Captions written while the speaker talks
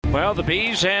Well, the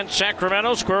Bees and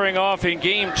Sacramento squaring off in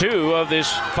Game 2 of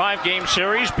this 5-game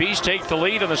series. Bees take the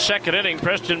lead in the second inning.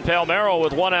 Preston Palmero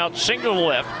with one out, single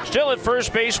left. Still at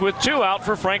first base with two out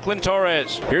for Franklin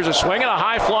Torres. Here's a swing and a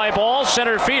high fly ball,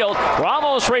 center field.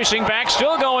 Ramos racing back,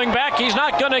 still going back. He's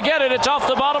not going to get it. It's off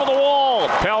the bottom of the wall.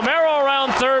 Palmero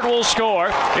around third will score.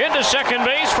 Into second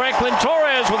base, Franklin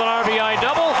Torres with an RBI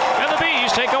double, and the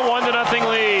Bees take a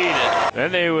 1-0 lead.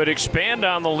 Then they would expand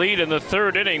on the lead in the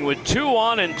third inning with 2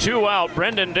 on and 2 out.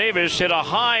 Brendan Davis hit a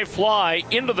high fly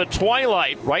into the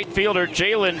twilight. Right fielder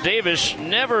Jalen Davis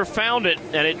never found it,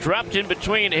 and it dropped in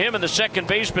between him and the second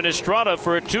baseman Estrada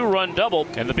for a 2-run double,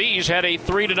 and the Bees had a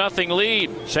 3-0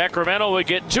 lead. Sacramento would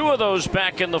get 2 of those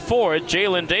back in the fourth.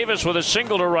 Jalen Davis with a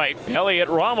single to right. Elliot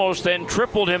Ramos then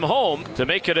tripled him home to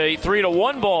make it a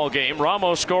 3-1 ball game.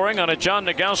 Ramos scoring on a John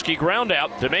Nagowski ground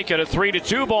out to make it a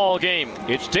 3-2 ball game.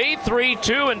 It's day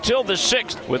 3-2 until the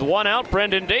 6th. With 1 out,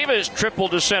 Brendan Davis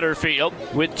tripled to center field.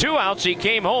 With 2 outs, he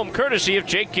came home courtesy of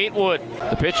Jake Gatewood.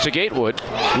 The pitch to Gatewood.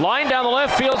 Line down the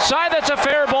left field side. That's a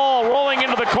fair ball. Rolling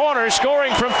into the corner.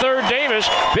 Scoring from third, Davis.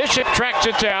 Bishop tracks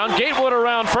it down. Gatewood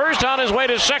around first. On his way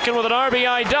to second with an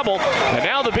RBI double. And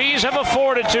now the Bees have a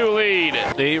 4-2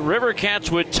 lead. The River Cats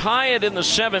would tie it in the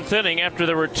 7th inning after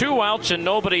there were 2 outs and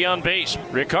nobody on base.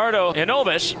 Ricardo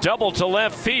Hinoves doubled to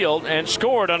left field and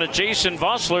scored on a Jason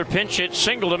Vossler pinch hit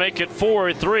single to make it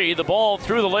 4-3. The ball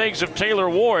through the legs of Taylor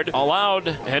Ward allowed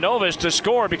Hinoves to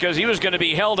score because he was going to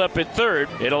be held up at third.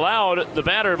 It allowed the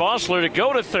batter Vossler to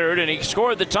go to third, and he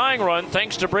scored the tying run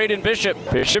thanks to Braden Bishop.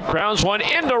 Bishop grounds one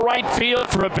into right field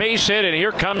for a base hit, and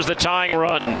here comes the tying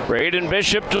run. Braden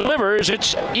Bishop delivers.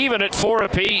 It's even at 4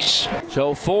 apiece.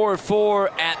 So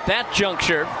 4-4 at that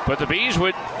juncture, but the Bees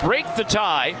would break the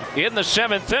tie in the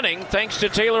 7th inning thanks to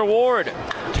Taylor Ward.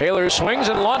 Taylor swings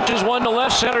and launches one to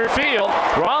left center field.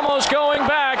 Ramos going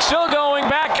back, still going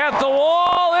back at the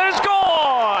wall. It's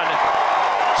gone!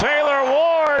 Taylor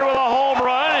Ward with a home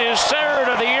run, his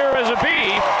 3rd of the year as a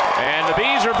Bee, and the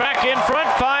Bees are back in front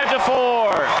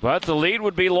 5-4. But the lead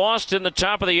would be lost in the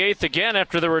top of the 8th again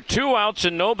after there were 2 outs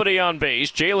and nobody on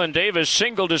base. Jalen Davis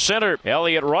singled to center.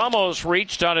 Elliot Ramos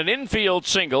reached on an infield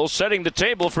single, setting the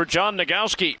table for John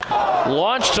Nagowski.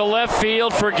 Launched to left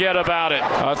field, forget about it.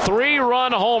 A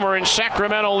 3-run homer, and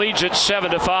Sacramento leads it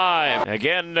 7-5.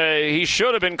 Again, he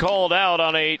should have been called out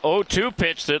on a 0-2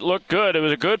 pitch that looked good. It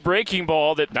was a good breaking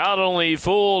ball that not only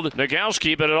fooled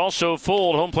Nagowski, but it also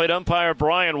fooled home plate umpire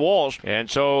Brian Walsh. And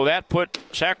so that put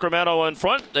Sacramento in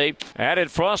front. They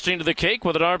added frosting to the cake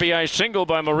with an RBI single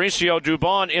by Mauricio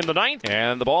Dubon in the 9th.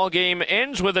 And the ball game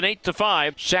ends with an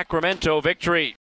 8-5 Sacramento victory.